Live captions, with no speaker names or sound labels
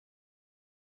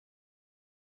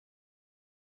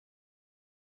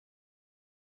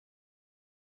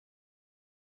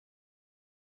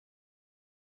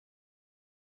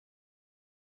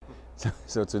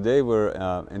So today we're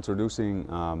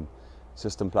introducing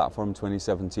System Platform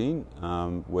 2017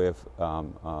 with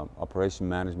Operation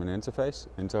Management Interface,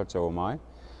 InTouch OMI.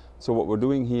 So what we're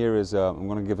doing here is I'm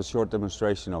going to give a short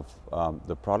demonstration of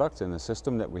the product and the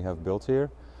system that we have built here.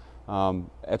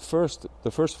 The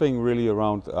first thing really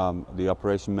around the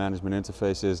Operation Management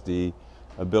Interface is the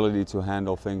ability to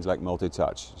handle things like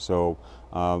multi-touch. So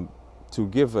to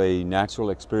give a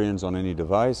natural experience on any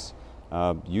device,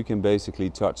 you can basically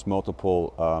touch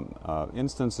multiple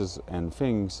instances and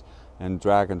things and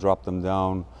drag and drop them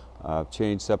down,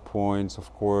 change set points,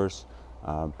 of course,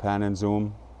 pan and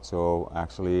zoom. So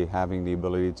actually having the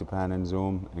ability to pan and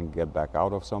zoom and get back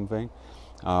out of something.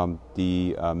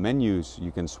 The menus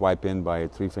you can swipe in by a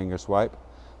 3-finger swipe.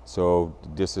 So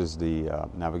this is the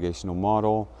navigational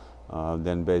model.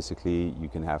 Then basically you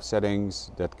can have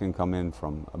settings that can come in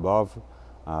from above.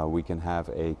 We can have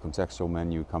a contextual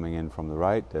menu coming in from the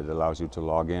right that allows you to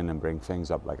log in and bring things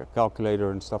up like a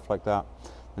calculator and stuff like that.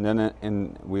 And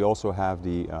then we also have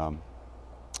the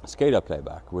SCADA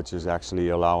playback, which is actually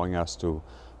allowing us to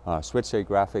switch a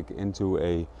graphic into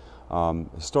a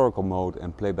historical mode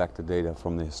and play back the data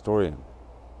from the historian.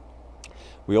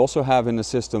 We also have in the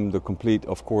system the complete,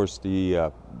 of course,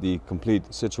 the complete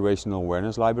situational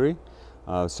awareness library.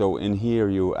 So in here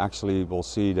you actually will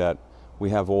see that we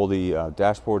have all the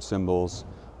dashboard symbols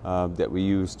that we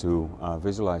use to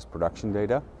visualize production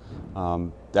data.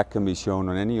 That can be shown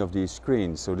on any of these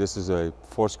screens. So this is a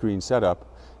 4-screen setup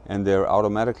and they're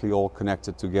automatically all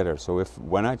connected together. So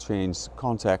when I change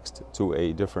context to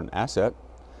a different asset,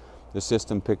 the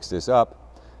system picks this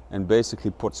up and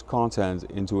basically puts content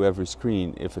into every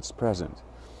screen if it's present.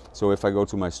 So if I go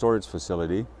to my storage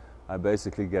facility, I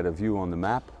basically get a view on the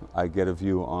map. I get a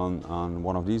view on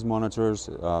one of these monitors.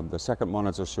 The second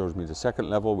monitor shows me the second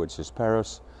level, which is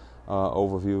Paris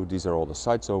overview. These are all the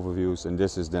sites overviews, and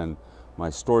this is then my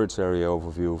storage area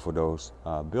overview for those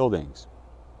buildings.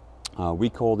 We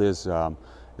call this,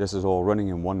 this is all running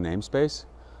in one namespace.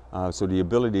 So the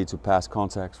ability to pass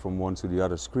context from one to the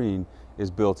other screen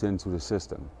is built into the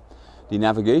system. The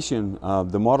navigation,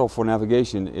 the model for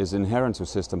navigation is inherent to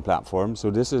System Platform. So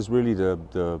this is really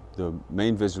the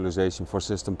main visualization for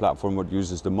System Platform, what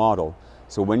uses the model.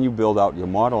 So when you build out your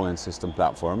model in System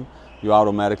Platform, you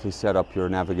automatically set up your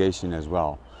navigation as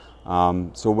well.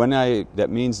 So that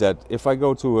means that if I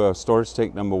go to a storage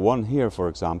tank number 1 here, for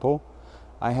example,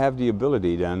 I have the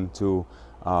ability then to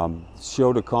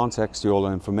show the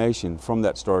contextual information from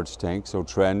that storage tank, so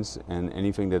trends and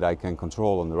anything that I can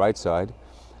control on the right side.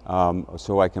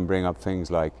 So I can bring up things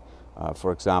like,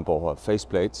 for example,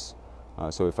 faceplates.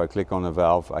 So if I click on a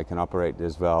valve, I can operate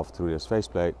this valve through this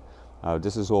faceplate.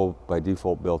 This is all by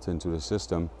default built into the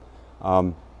system.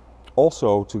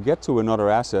 Also, to get to another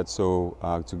asset, so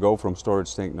to go from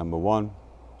storage tank number 1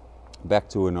 back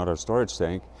to another storage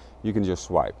tank, you can just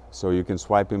swipe. So you can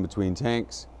swipe in between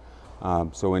tanks.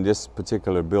 So in this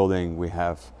particular building we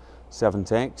have 7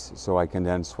 tanks, so I can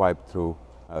then swipe through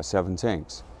 7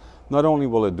 tanks. Not only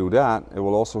will it do that, it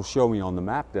will also show me on the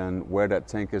map then where that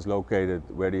tank is located,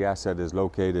 where the asset is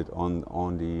located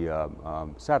on the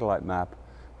satellite map,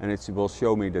 and it will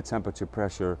show me the temperature,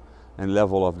 pressure and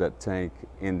level of that tank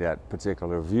in that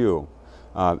particular view.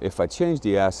 If I change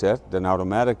the asset, then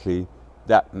automatically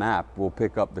that map will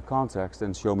pick up the context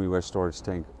and show me where storage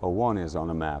tank 01 is on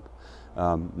the map.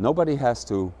 Nobody has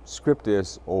to script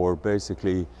this or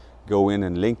basically go in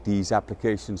and link these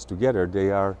applications together.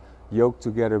 They are yoked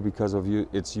together because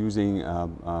it's using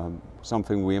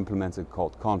something we implemented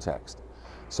called context.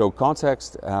 So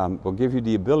context will give you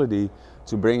the ability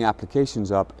to bring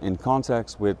applications up in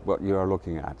context with what you are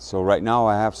looking at. So right now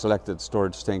I have selected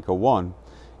storage tank 01.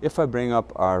 If I bring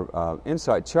up our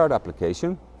Insight chart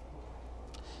application,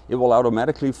 it will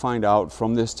automatically find out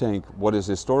from this tank what is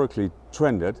historically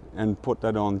trended and put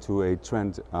that onto a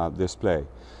trend display.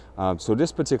 So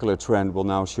this particular trend will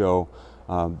now show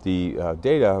the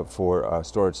data for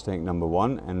storage tank number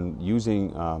 1, and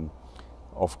using,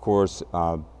 of course,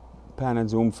 pan and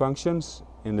zoom functions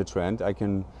in the trend, I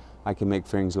can make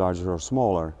things larger or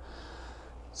smaller.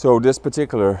 So this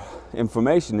particular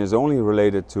information is only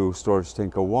related to storage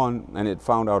tank 01, and it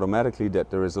found automatically that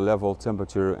there is a level,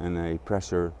 temperature and a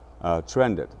pressure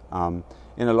trended.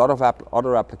 In a lot of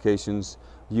other applications,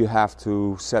 you have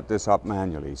to set this up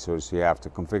manually. So you have to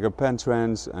configure pen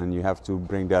trends, and you have to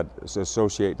bring that,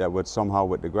 associate that with somehow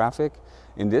with the graphic.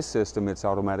 In this system, it's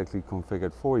automatically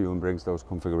configured for you and brings those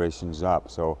configurations up.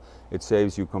 So it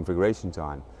saves you configuration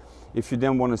time. If you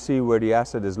then want to see where the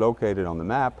asset is located on the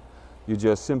map, you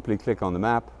just simply click on the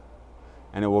map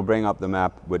and it will bring up the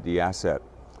map with the asset.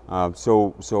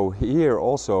 So here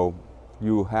also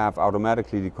you have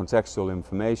automatically the contextual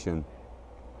information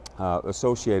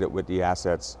associated with the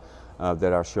assets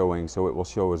that are showing. So it will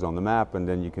show us on the map, and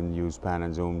then you can use pan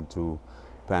and zoom to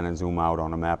pan and zoom out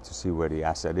on a map to see where the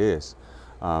asset is.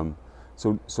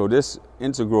 So this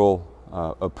integral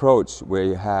approach, where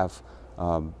you have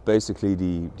basically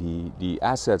the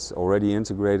assets already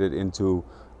integrated into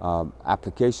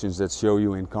applications that show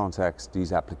you in context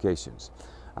these applications.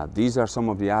 These are some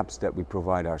of the apps that we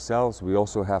provide ourselves. We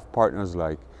also have partners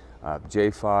like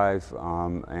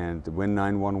J5 and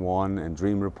Win911 and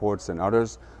Dream Reports and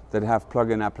others that have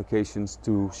plug-in applications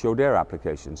to show their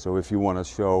applications. So if you want to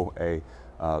show a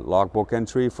logbook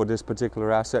entry for this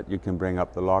particular asset, you can bring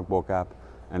up the logbook app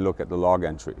and look at the log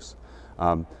entries.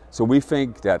 So we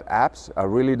think that apps are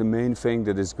really the main thing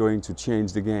that is going to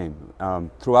change the game.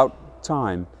 Throughout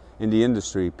time in the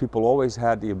industry, people always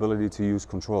had the ability to use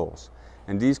controls.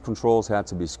 And these controls had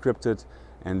to be scripted,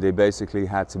 and they basically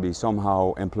had to be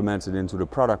somehow implemented into the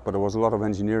product, but there was a lot of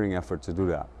engineering effort to do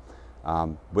that.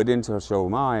 With InTouch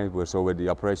OMI, so with the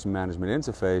operation management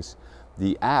interface,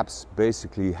 the apps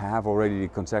basically have already the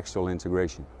contextual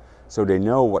integration. So they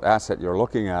know what asset you're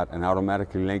looking at and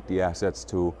automatically link the assets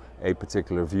to a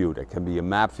particular view. That can be a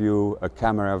map view, a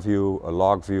camera view, a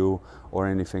log view, or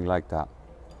anything like that.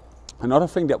 Another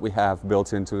thing that we have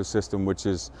built into the system, which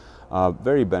is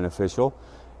very beneficial,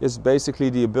 is basically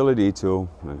the ability to,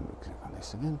 let me click on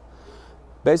this again,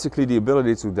 basically the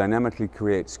ability to dynamically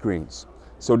create screens.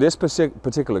 So this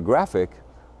particular graphic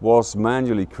was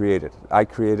manually created. I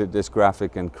created this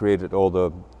graphic and created all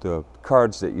the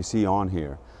cards that you see on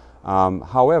here.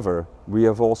 However, we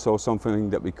have also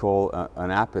something that we call an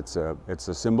app. It's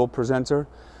a symbol presenter,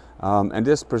 and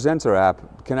this presenter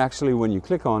app can actually, when you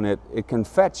click on it, it can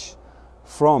fetch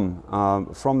from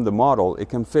the model. It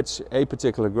can fetch a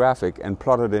particular graphic and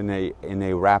plot it in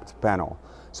a wrapped panel.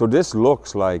 So this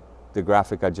looks like the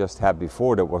graphic I just had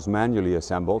before that was manually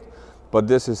assembled, but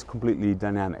this is completely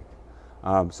dynamic.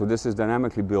 So this is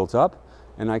dynamically built up,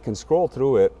 and I can scroll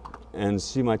through it and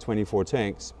see my 24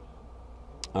 tanks.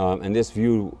 And this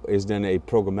view is then a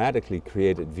programmatically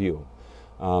created view.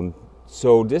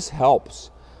 So this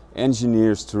helps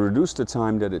engineers to reduce the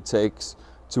time that it takes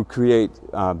to create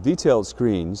detailed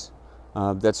screens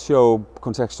that show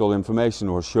contextual information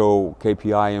or show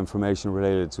KPI information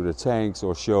related to the tanks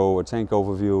or show a tank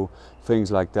overview,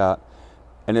 things like that.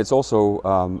 And it's also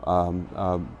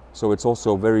so it's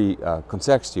also very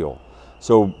contextual.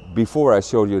 So before I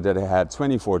showed you that I had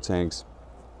 24 tanks,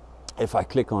 if I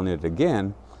click on it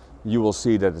again, you will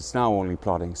see that it's now only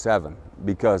plotting 7,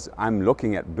 because I'm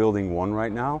looking at building 1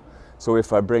 right now. So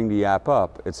if I bring the app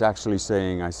up, it's actually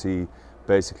saying I see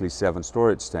basically 7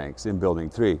 storage tanks in building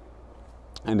 3.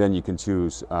 And then you can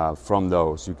choose from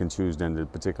those, you can choose then the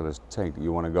particular tank that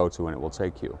you want to go to, and it will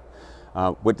take you.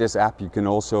 With this app, you can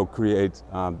also create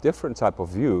different type of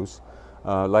views,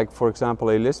 like for example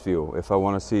a list view. If I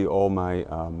want to see all my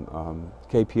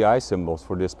KPI symbols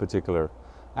for this particular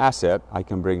asset, I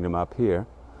can bring them up here.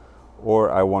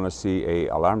 Or I want to see a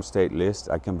alarm state list,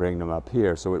 I can bring them up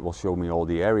here. So it will show me all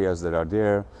the areas that are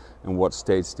there and what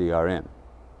states they are in.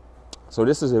 So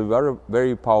this is a very,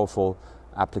 very powerful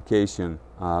application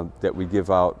that we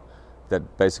give out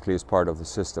that basically is part of the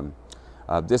system.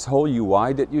 This whole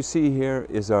UI that you see here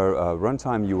is our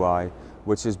runtime UI,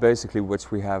 which is basically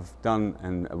which we have done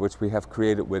and which we have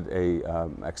created with a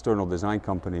external design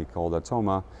company called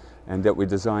Atoma, and that we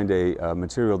designed a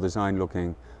material design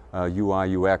looking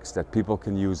UI UX that people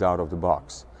can use out of the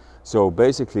box. So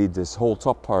basically this whole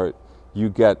top part you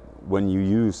get when you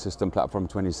use System Platform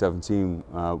 2017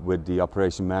 with the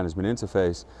operation management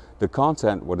interface. The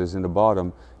content, what is in the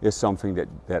bottom, is something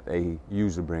that a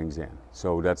user brings in.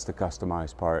 So that's the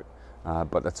customized part.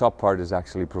 But the top part is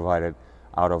actually provided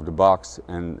out of the box,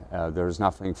 and there's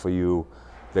nothing for you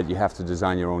that you have to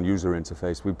design your own user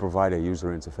interface. We provide a user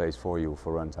interface for you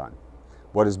for runtime.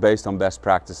 What is based on best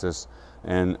practices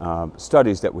and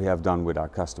studies that we have done with our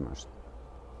customers.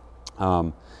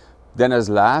 Then as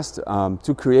last,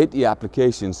 to create the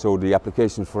application, so the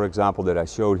application, for example, that I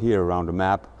showed here around the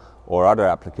map or other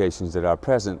applications that are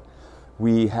present,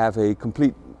 we have a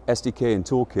complete SDK and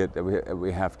toolkit that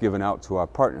we have given out to our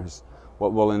partners,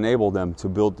 what will enable them to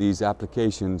build these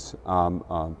applications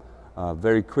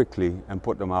very quickly and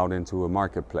put them out into a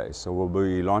marketplace. So we'll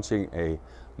be launching a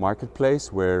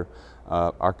marketplace where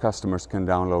our customers can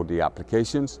download the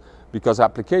applications, because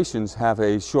applications have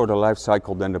a shorter life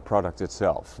cycle than the product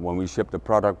itself. When we ship the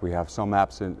product, we have some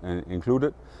apps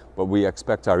included, but we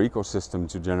expect our ecosystem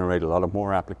to generate a lot of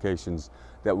more applications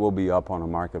that will be up on a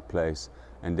marketplace,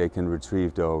 and they can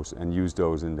retrieve those and use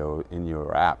those in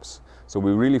your apps. So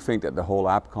we really think that the whole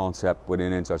app concept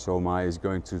within InTouch OMI is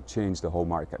going to change the whole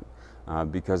market.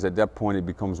 Because at that point it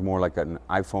becomes more like an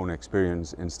iPhone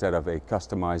experience instead of a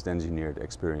customized engineered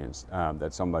experience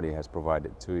that somebody has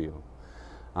provided to you.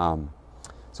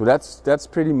 So that's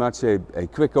pretty much a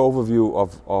quick overview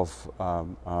of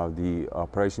the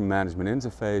operation management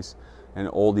interface and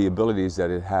all the abilities that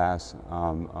it has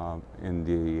and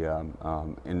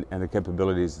the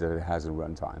capabilities that it has in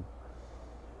runtime.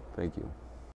 Thank you.